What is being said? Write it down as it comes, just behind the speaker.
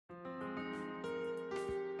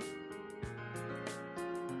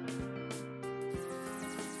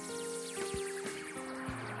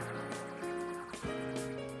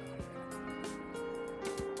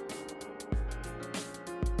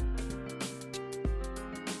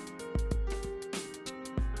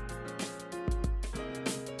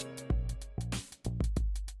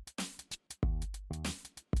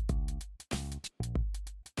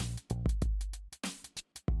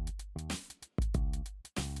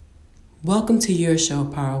Welcome to your show,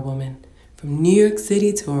 Power Woman. From New York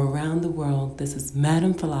City to around the world, this is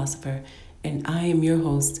Madam Philosopher, and I am your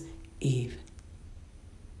host, Eve.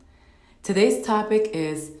 Today's topic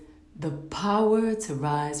is the power to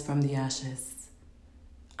rise from the ashes.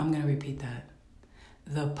 I'm going to repeat that.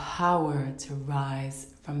 The power to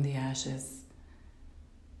rise from the ashes.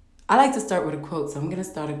 I like to start with a quote, so I'm going to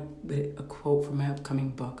start with a quote from my upcoming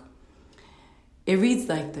book. It reads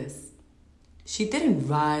like this. She didn't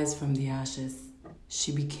rise from the ashes.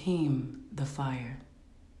 She became the fire.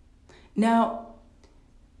 Now,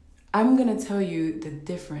 I'm going to tell you the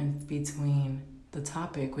difference between the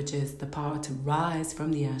topic, which is the power to rise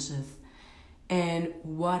from the ashes, and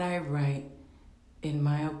what I write in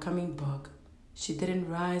my upcoming book. She didn't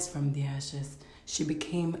rise from the ashes. She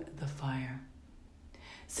became the fire.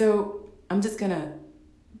 So I'm just going to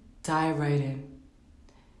dive right in.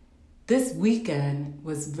 This weekend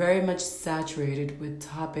was very much saturated with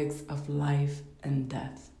topics of life and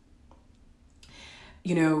death.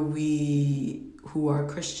 You know, we who are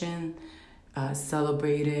Christian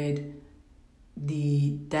celebrated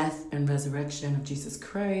the death and resurrection of Jesus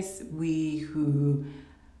Christ. We who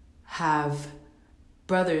have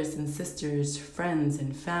brothers and sisters, friends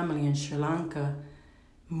and family in Sri Lanka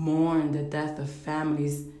mourn the death of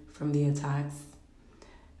families from the attacks.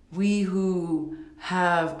 We who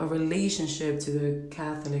have a relationship to the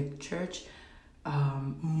Catholic Church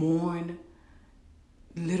mourn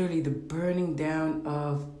literally the burning down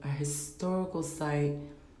of a historical site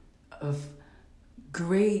of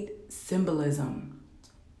great symbolism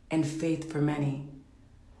and faith for many.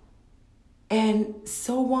 And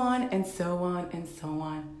so on and so on and so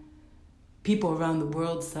on. People around the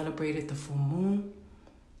world celebrated the full moon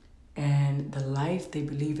and the life they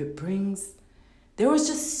believe it brings. There was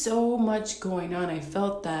just so much going on. I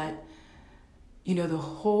felt that, the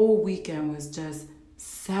whole weekend was just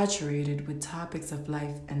saturated with topics of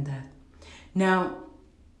life and death. Now,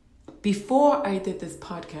 before I did this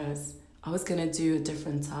podcast, I was going to do a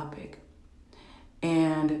different topic.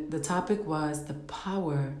 And the topic was the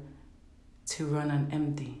power to run on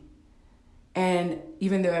empty. And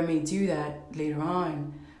even though I may do that later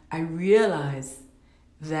on, I realized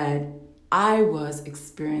that I was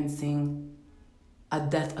experiencing a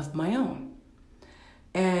death of my own.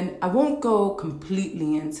 And I won't go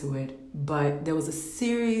completely into it, but there was a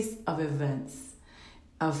series of events,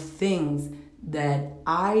 of things that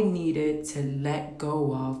I needed to let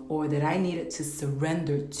go of, or that I needed to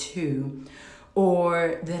surrender to,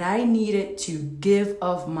 or that I needed to give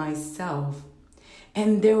of myself.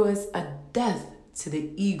 And there was a death to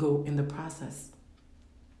the ego in the process.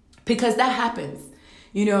 Because that happens.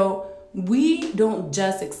 We don't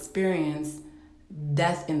just experience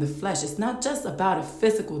death in the flesh. It's not just about a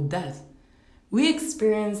physical death. We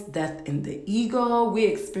experience death in the ego. We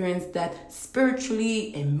experience death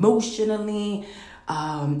spiritually, emotionally,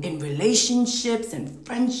 in relationships and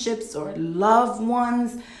friendships or loved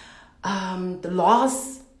ones.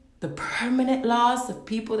 The permanent loss of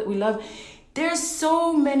people that we love. There's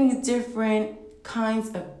so many different kinds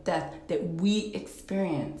of death that we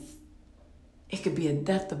experience. It could be a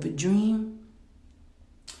death of a dream,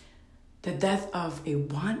 the death of a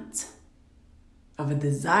want, of a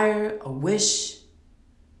desire, a wish.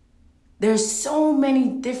 There's so many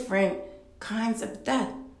different kinds of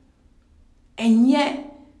death. And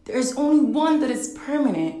yet, there's only one that is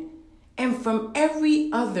permanent. And from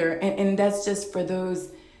every other, and that's just for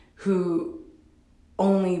those who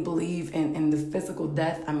only believe in the physical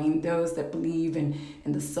death. I mean, those that believe in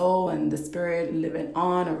the soul and the spirit living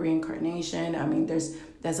on, or reincarnation. I mean,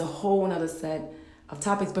 there's a whole other set of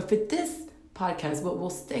topics. But for this podcast, we'll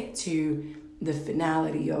stick to the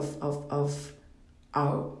finality of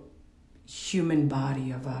our human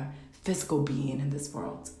body, of our physical being in this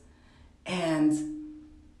world. And,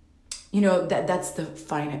 that's the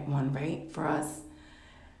finite one, right, for us.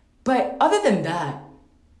 But other than that,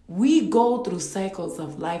 we go through cycles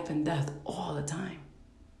of life and death all the time.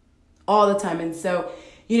 All the time. And so,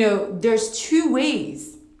 there's two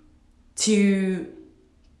ways to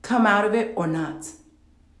come out of it or not.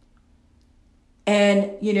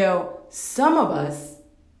 And, some of us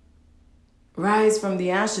rise from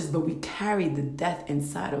the ashes, but we carry the death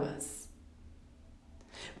inside of us.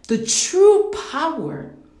 The true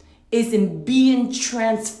power is in being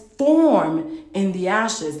transformed in the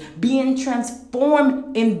ashes, being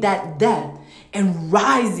transformed in that death, and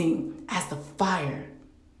rising as the fire.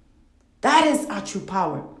 That is our true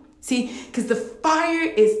power. See, because the fire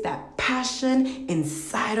is that passion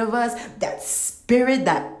inside of us, that spirit,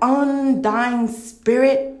 that undying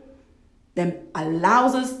spirit that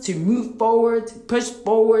allows us to move forward, to push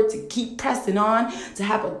forward, to keep pressing on, to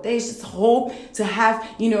have audacious hope, to have,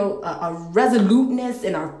 a resoluteness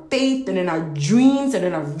in our faith and in our dreams and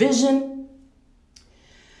in our vision.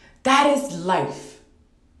 That is life.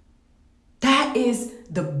 That is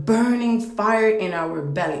the burning fire in our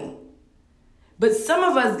belly. But some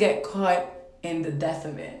of us get caught in the death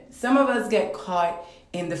of it. Some of us get caught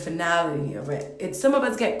in the finality of it. Some of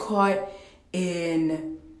us get caught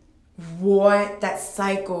in what that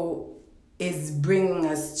cycle is bringing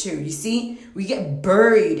us to. You see, we get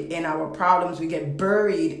buried in our problems. We get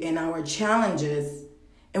buried in our challenges,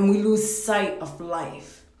 and we lose sight of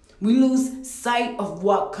life. We lose sight of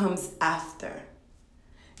what comes after.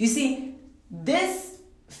 You see, this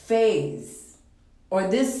phase or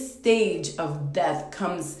this stage of death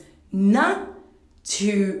comes not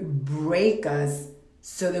to break us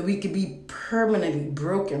so that we could be permanently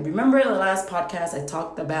broken. Remember in the last podcast I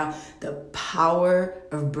talked about the power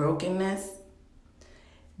of brokenness?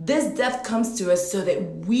 This death comes to us so that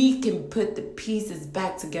we can put the pieces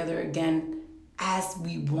back together again as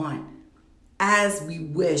we want, as we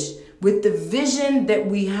wish, with the vision that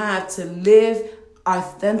we have to live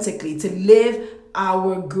authentically, to live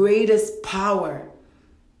our greatest power.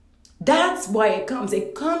 That's why it comes.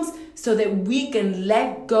 It comes so that we can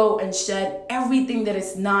let go and shed everything that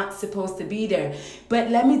is not supposed to be there. But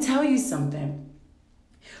let me tell you something.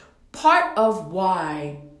 Part of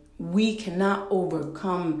why we cannot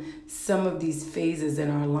overcome some of these phases in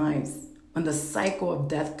our lives when the cycle of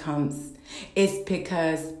death comes is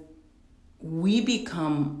because we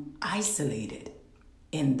become isolated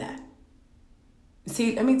in that.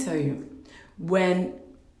 See, let me tell you, when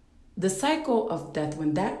the cycle of death,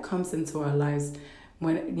 when that comes into our lives,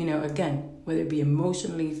 when, again, whether it be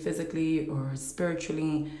emotionally, physically, or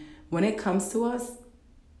spiritually, when it comes to us,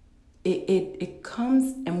 it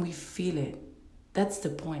comes and we feel it. That's the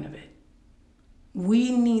point of it.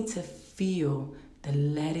 We need to feel the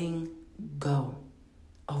letting go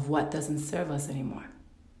of what doesn't serve us anymore.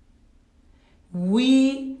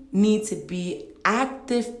 We need to be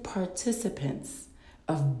active participants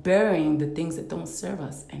of burying the things that don't serve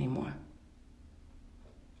us anymore.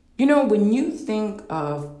 When you think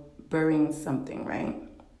of burying something, right?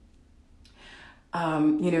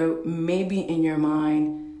 Maybe in your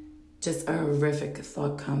mind, just a horrific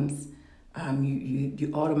thought comes.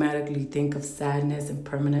 You automatically think of sadness and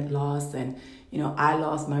permanent loss. And, I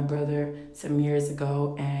lost my brother some years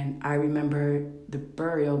ago, and I remember the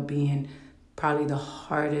burial being probably the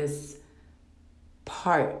hardest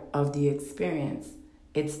part of the experience.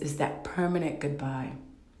 It's that permanent goodbye.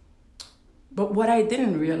 But what I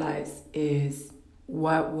didn't realize is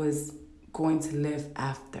what was going to live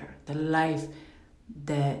after, the life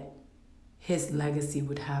that his legacy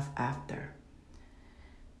would have after.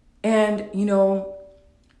 And,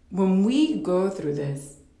 when we go through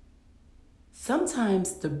this,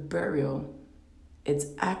 sometimes the burial, it's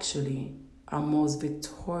actually our most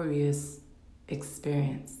victorious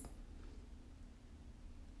experience.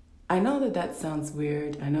 I know that sounds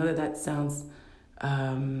weird. I know that sounds,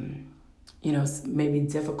 maybe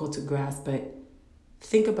difficult to grasp, but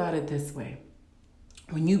think about it this way.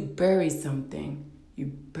 When you bury something, you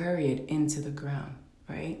bury it into the ground,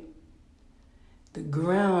 right? The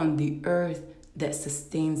ground, the earth that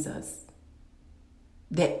sustains us,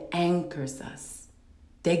 that anchors us,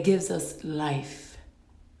 that gives us life,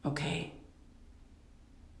 okay?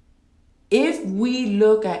 If we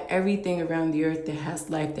look at everything around the earth that has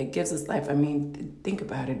life, that gives us life, think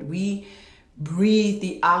about it. We breathe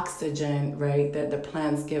the oxygen, right, that the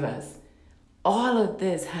plants give us. All of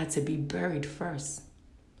this had to be buried first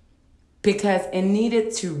because it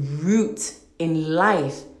needed to root in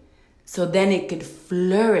life so then it could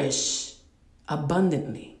flourish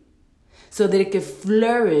abundantly, so that it could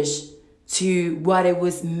flourish to what it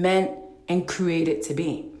was meant and created to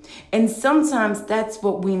be. And sometimes that's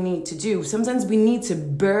what we need to do. Sometimes we need to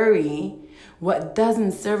bury what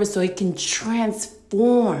doesn't serve us so it can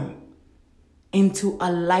transform into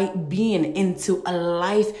a light being, into a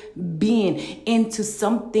life being, into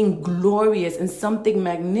something glorious and something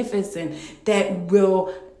magnificent that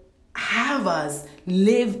will have us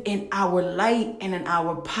live in our light and in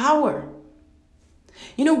our power.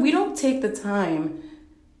 We don't take the time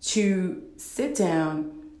to sit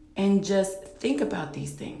down and just think about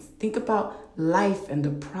these things. Think about life and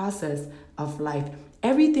the process of life.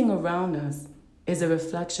 Everything around us is a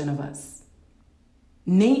reflection of us.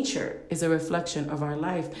 Nature is a reflection of our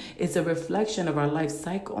life. It's a reflection of our life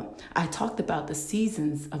cycle. I talked about the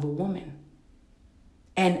seasons of a woman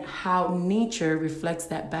and how nature reflects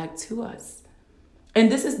that back to us.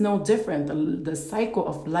 And this is no different, the cycle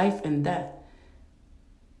of life and death.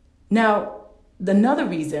 Now, another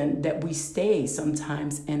reason that we stay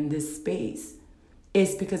sometimes in this space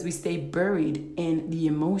is because we stay buried in the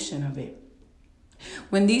emotion of it.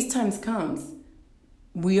 When these times comes,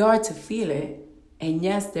 we are to feel it. And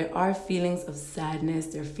yes, there are feelings of sadness,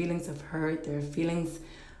 there are feelings of hurt, there are feelings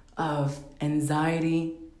of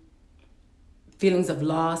anxiety, feelings of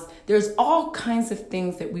loss. There's all kinds of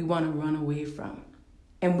things that we want to run away from.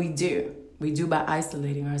 And we do. We do by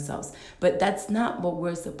isolating ourselves. But that's not what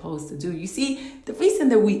we're supposed to do. You see, the reason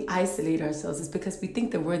that we isolate ourselves is because we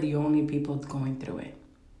think that we're the only people going through it.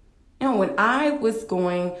 You know, when I was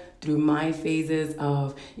going through my phases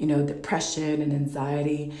of, depression and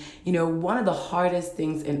anxiety, one of the hardest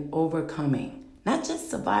things in overcoming, not just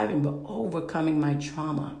surviving, but overcoming my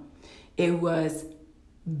trauma, it was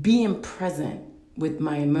being present with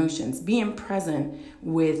my emotions, being present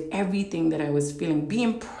with everything that I was feeling,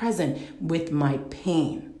 being present with my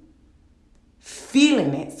pain,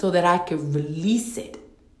 feeling it so that I could release it.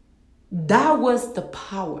 That was the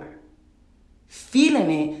power.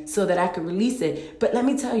 Feeling it so that I could release it. But let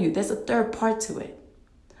me tell you, there's a third part to it.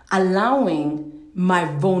 Allowing my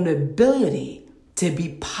vulnerability to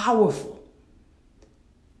be powerful.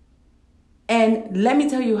 And let me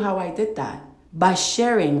tell you how I did that. By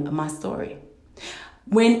sharing my story.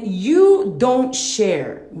 When you don't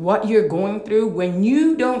share what you're going through, when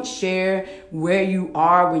you don't share where you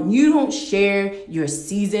are, when you don't share your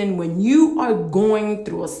season, when you are going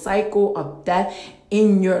through a cycle of death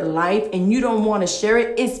in your life and you don't want to share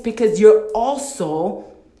it, it's because you're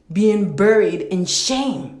also being buried in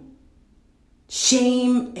shame.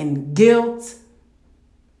 Shame and guilt,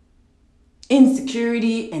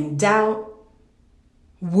 insecurity and doubt,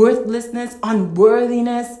 worthlessness,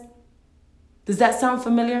 unworthiness. Does that sound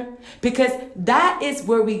familiar? Because that is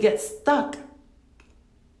where we get stuck.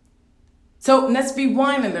 So let's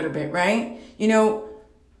rewind a little bit, right?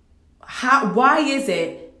 Why is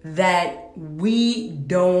it that we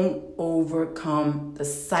don't overcome the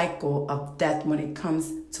cycle of death when it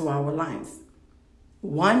comes to our lives?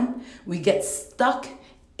 One, we get stuck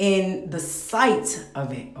in the sight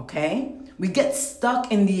of it, okay? We get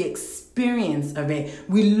stuck in the experience of it.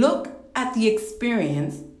 We look at the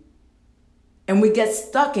experience and we get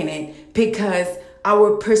stuck in it because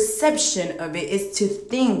our perception of it is to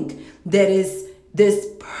think that is this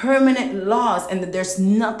permanent loss and that there's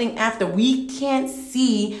nothing after. We can't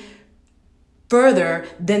see further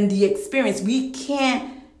than the experience. We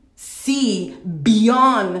can't see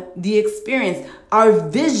beyond the experience. Our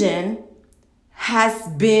vision has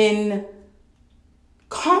been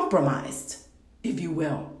compromised, if you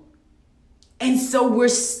will. And so we're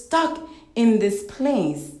stuck in this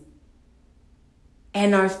place.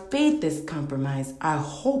 And our faith is compromised. Our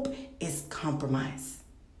hope is compromised.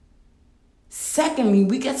 Secondly,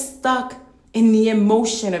 we get stuck in the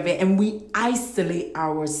emotion of it and we isolate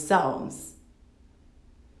ourselves.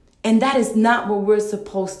 And that is not what we're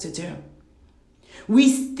supposed to do. We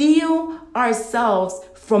steal ourselves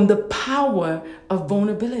from the power of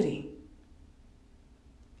vulnerability.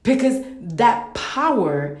 Because that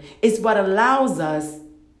power is what allows us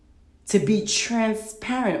to be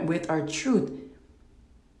transparent with our truth.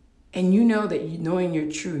 And you know that knowing your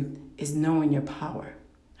truth is knowing your power.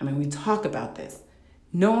 I mean, we talk about this.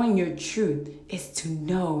 Knowing your truth is to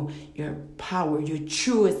know your power, your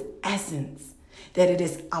truest essence, that it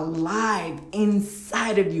is alive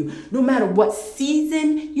inside of you. No matter what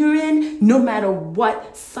season you're in, no matter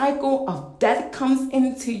what cycle of death comes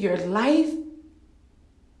into your life,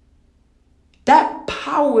 that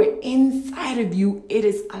power inside of you, it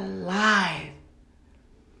is alive.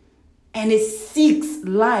 And it seeks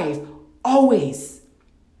life always.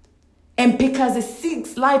 And because it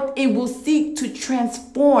seeks life, it will seek to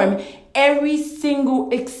transform every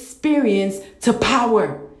single experience to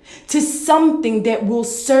power, to something that will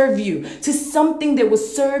serve you, to something that will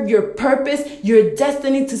serve your purpose, your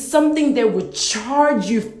destiny, to something that will charge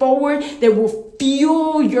you forward, that will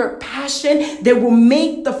fuel your passion, that will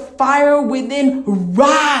make the fire within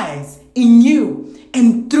rise in you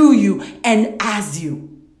and through you and as you.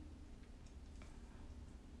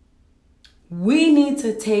 We need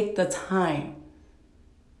to take the time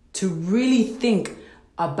to really think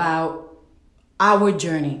about our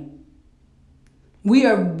journey. We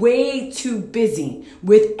are way too busy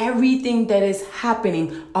with everything that is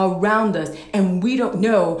happening around us, and we don't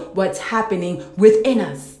know what's happening within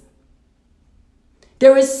us.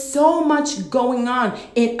 There is so much going on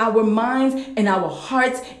in our minds, in our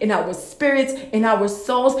hearts, in our spirits, in our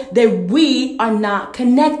souls that we are not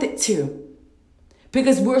connected to.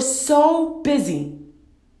 Because we're so busy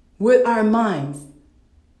with our minds,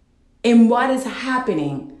 in what is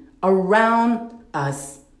happening around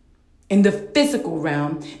us in the physical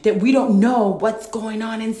realm, that we don't know what's going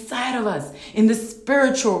on inside of us in the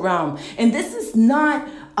spiritual realm. And this is not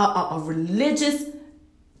a religious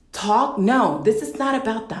talk. No, this is not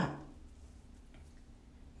about that.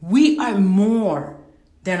 We are more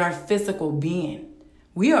than our physical being.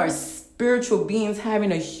 We are spiritual beings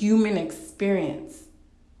having a human experience.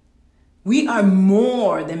 We are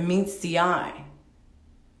more than meets the eye.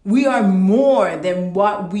 We are more than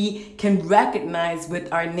what we can recognize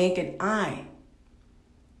with our naked eye.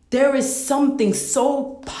 There is something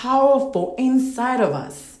so powerful inside of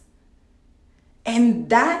us. And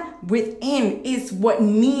that within is what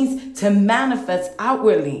needs to manifest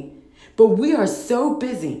outwardly. But we are so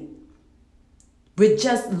busy with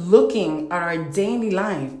just looking at our daily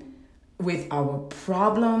life, with our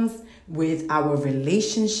problems, with our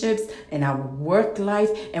relationships and our work life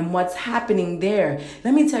and what's happening there.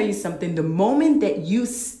 Let me tell you something. The moment that you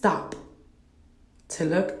stop to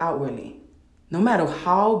look outwardly, no matter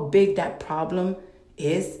how big that problem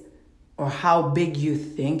is or how big you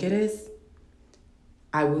think it is,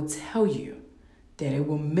 I will tell you that it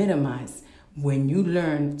will minimize when you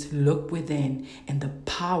learn to look within and the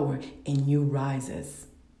power in you rises.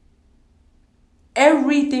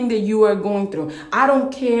 Everything that you are going through, I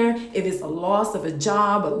don't care if it's a loss of a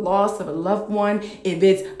job, a loss of a loved one, if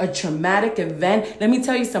it's a traumatic event. Let me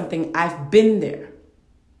tell you something. I've been there.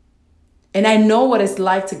 And I know what it's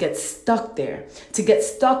like to get stuck there, to get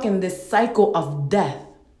stuck in this cycle of death.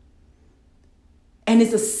 And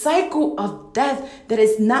it's a cycle of death that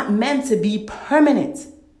is not meant to be permanent.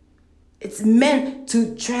 It's meant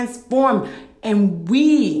to transform. And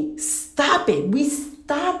we stop it. We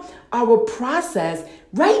stop our process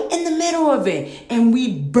right in the middle of it. And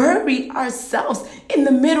we bury ourselves in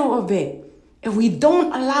the middle of it. And we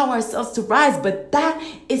don't allow ourselves to rise. But that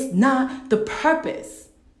is not the purpose.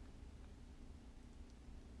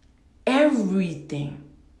 Everything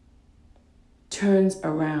turns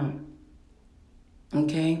around.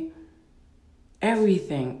 Okay?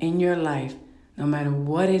 Everything in your life, no matter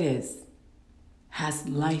what it is, has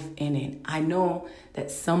life in it. I know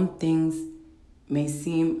that some things may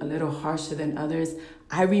seem a little harsher than others.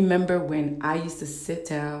 I remember when I used to sit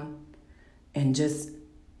down and just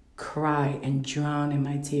cry and drown in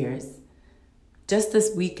my tears. Just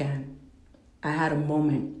this weekend, I had a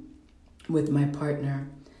moment with my partner.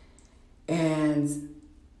 And,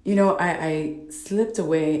 you know, I slipped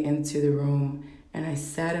away into the room and I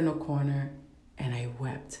sat in a corner and I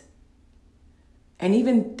wept. And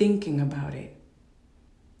even thinking about it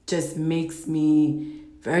just makes me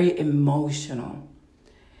very emotional.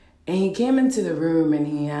 And he came into the room and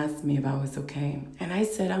he asked me if I was okay. And I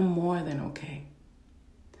said, I'm more than okay.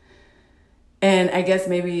 And I guess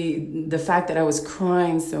maybe the fact that I was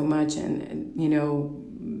crying so much and you know,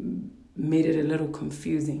 made it a little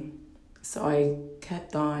confusing. So I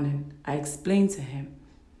kept on and I explained to him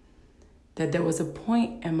that there was a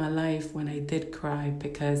point in my life when I did cry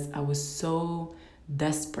because I was so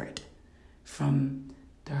desperate from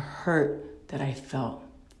the hurt that I felt,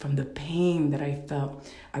 from the pain that I felt.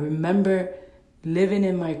 I remember living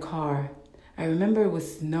in my car. I remember it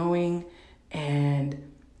was snowing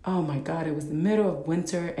and oh my God, it was the middle of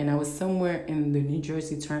winter and I was somewhere in the New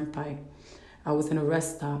Jersey Turnpike. I was in a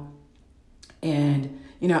rest stop and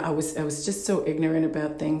you know, I was just so ignorant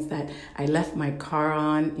about things that I left my car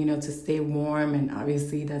on, you know, to stay warm. And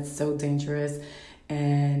obviously that's so dangerous.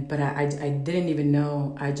 But I didn't even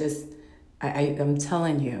know. I'm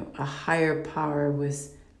telling you, a higher power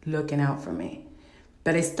was looking out for me.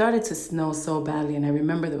 But it started to snow so badly. And I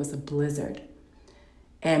remember there was a blizzard.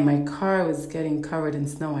 And my car was getting covered in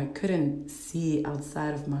snow. I couldn't see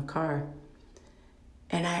outside of my car.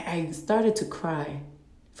 And I started to cry.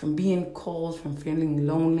 From being cold, from feeling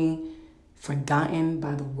lonely, forgotten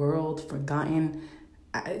by the world, forgotten,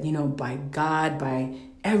 you know, by God, by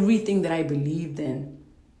everything that I believed in.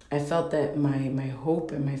 I felt that my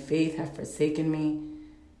hope and my faith had forsaken me,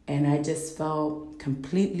 and I just felt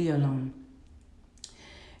completely alone.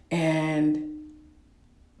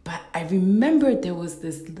 But I remembered there was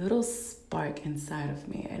this little spark inside of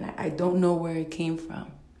me, and I don't know where it came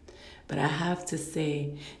from. But I have to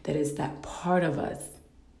say that it's that part of us,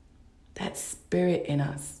 that spirit in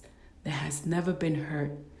us that has never been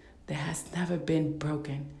hurt, that has never been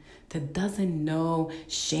broken, that doesn't know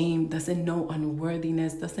shame, doesn't know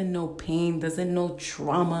unworthiness, doesn't know pain, doesn't know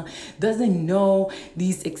trauma, doesn't know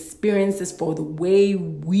these experiences for the way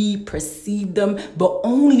we perceive them, but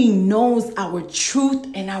only knows our truth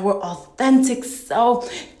and our authentic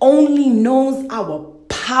self, only knows our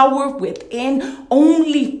power power within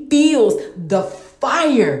only feels the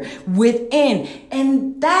fire within.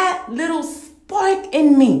 And that little spark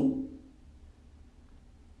in me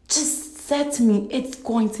just said to me, it's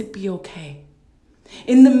going to be okay.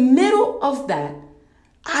 In the middle of that,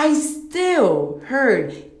 I still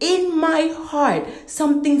heard in my heart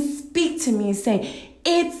something speak to me saying,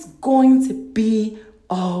 it's going to be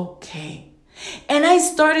okay. And I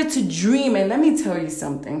started to dream. And let me tell you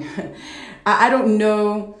something. I don't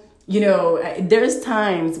know, there's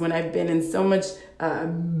times when I've been in so much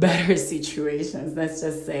better situations, let's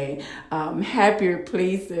just say, happier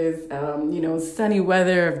places, sunny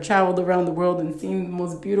weather. I've traveled around the world and seen the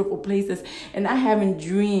most beautiful places. And I haven't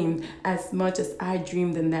dreamed as much as I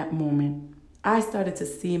dreamed in that moment. I started to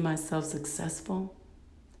see myself successful.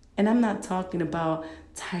 And I'm not talking about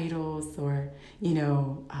titles or,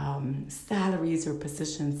 salaries or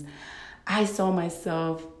positions. I saw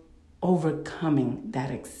myself overcoming that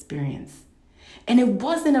experience. And it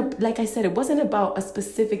wasn't, like I said, it wasn't about a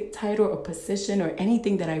specific title or position or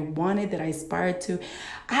anything that I wanted, that I aspired to.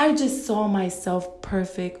 I just saw myself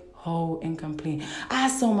perfect, whole, and complete. I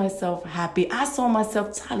saw myself happy. I saw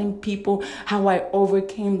myself telling people how I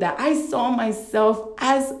overcame that. I saw myself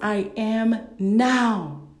as I am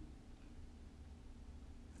now.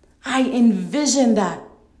 I envisioned that.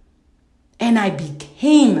 And I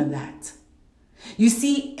became that. You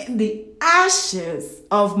see, in the ashes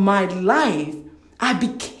of my life, I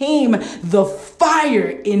became the fire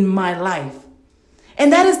in my life.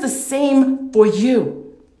 And that is the same for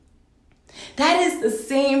you. That is the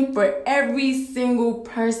same for every single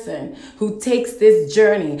person who takes this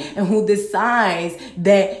journey and who decides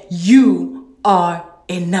that you are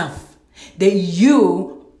enough, that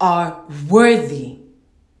you are worthy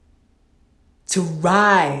to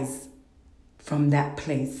rise from that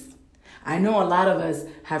place. I know a lot of us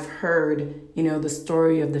have heard, the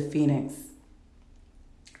story of the phoenix.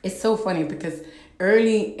 It's so funny because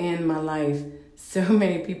early in my life, so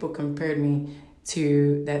many people compared me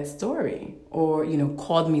to that story or,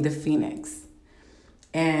 called me the phoenix.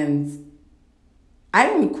 And I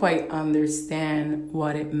didn't quite understand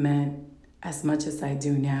what it meant as much as I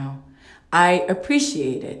do now. I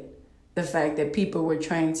appreciated the fact that people were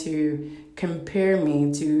trying to compare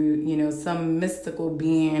me to, some mystical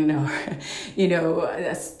being or,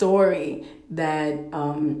 a story that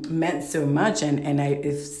meant so much and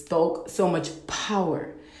it spoke so much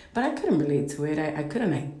power. But I couldn't relate to it. I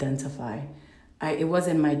couldn't identify. It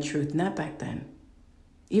wasn't my truth, not back then.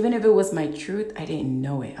 Even if it was my truth, I didn't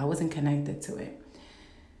know it. I wasn't connected to it.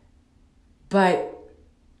 But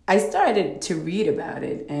I started to read about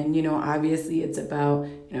it. And, obviously it's about,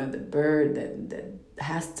 the bird that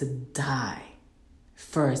has to die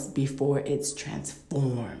first before it's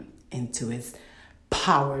transformed into its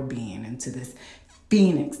power being, into this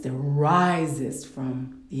phoenix that rises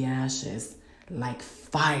from the ashes like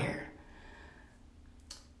fire.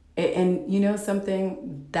 And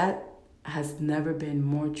something that has never been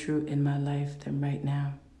more true in my life than right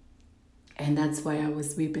now. And that's why I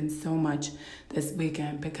was weeping so much this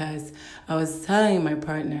weekend, because I was telling my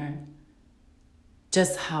partner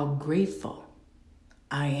just how grateful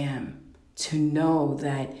I am to know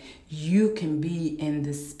that you can be in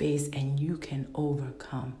this space and you can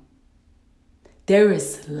overcome. There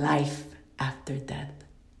is life after death.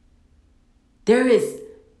 There is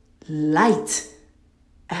light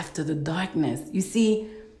after the darkness. You see,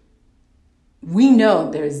 we know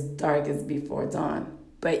there's darkness before dawn,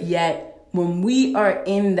 but yet when we are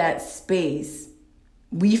in that space,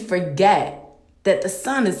 we forget that the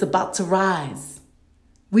sun is about to rise.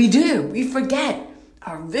 We do. We forget.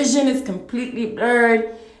 Our vision is completely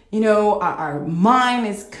blurred. Our mind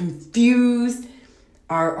is confused.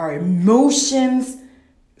 Our emotions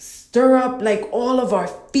stir up like all of our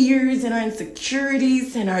fears and our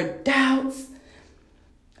insecurities and our doubts,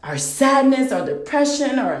 our sadness, our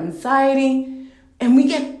depression, our anxiety. And we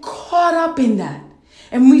get caught up in that.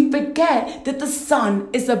 And we forget that the sun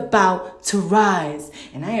is about to rise.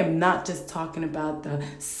 And I am not just talking about the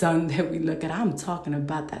sun that we look at. I'm talking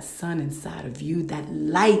about that sun inside of you, that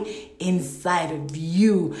light inside of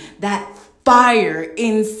you, that fire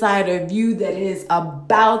inside of you that is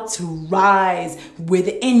about to rise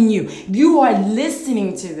within you. If you are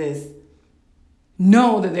listening to this,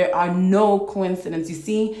 know that there are no coincidences. You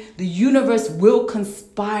see, the universe will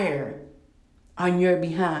conspire on your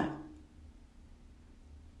behalf.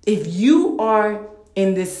 If you are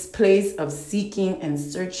in this place of seeking and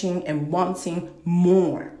searching and wanting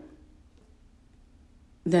more,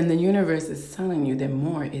 then the universe is telling you that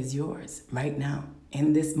more is yours right now,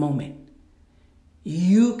 in this moment.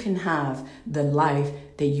 You can have the life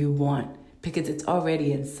that you want because it's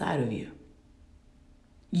already inside of you.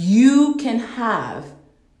 You can have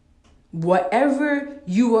whatever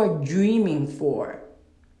you are dreaming for.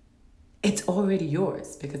 It's already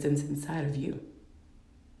yours because it's inside of you.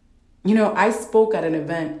 You know, I spoke at an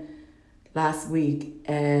event last week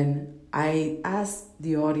and I asked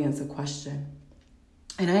the audience a question.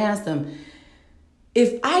 And I asked them,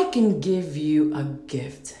 if I can give you a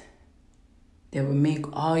gift that would make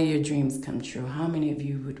all your dreams come true, how many of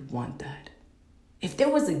you would want that? If there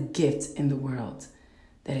was a gift in the world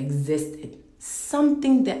that existed,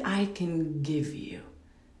 something that I can give you,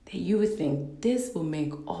 that you would think, this will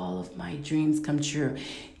make all of my dreams come true.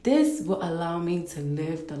 This will allow me to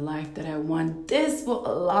live the life that I want. This will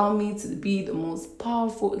allow me to be the most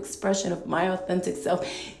powerful expression of my authentic self.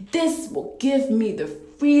 This will give me the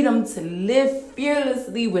freedom to live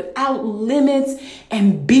fearlessly without limits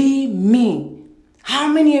and be me. How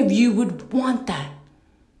many of you would want that?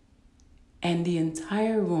 And the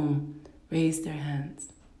entire room raised their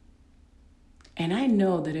hands. And I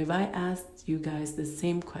know that if I asked you guys the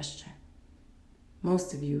same question,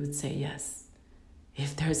 most of you would say yes.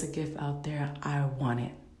 If there's a gift out there, I want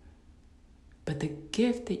it. But the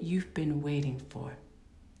gift that you've been waiting for,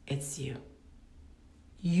 it's you.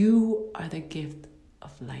 You are the gift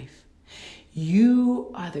of life.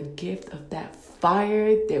 You are the gift of that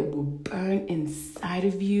fire that will burn inside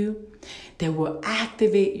of you, that will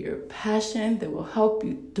activate your passion, that will help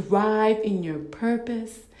you thrive in your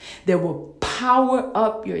purpose, that will power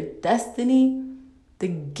up your destiny. The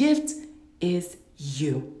gift is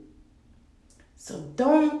you. So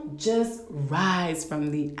don't just rise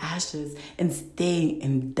from the ashes and stay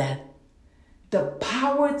in death. The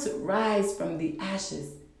power to rise from the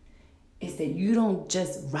ashes is that you don't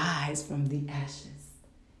just rise from the ashes.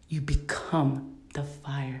 You become the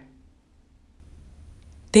fire.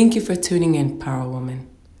 Thank you for tuning in, Power Woman.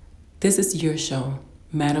 This is your show,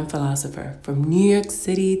 Madam Philosopher, from New York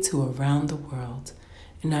City to around the world.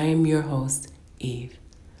 And I am your host, Eve.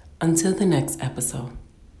 Until the next episode.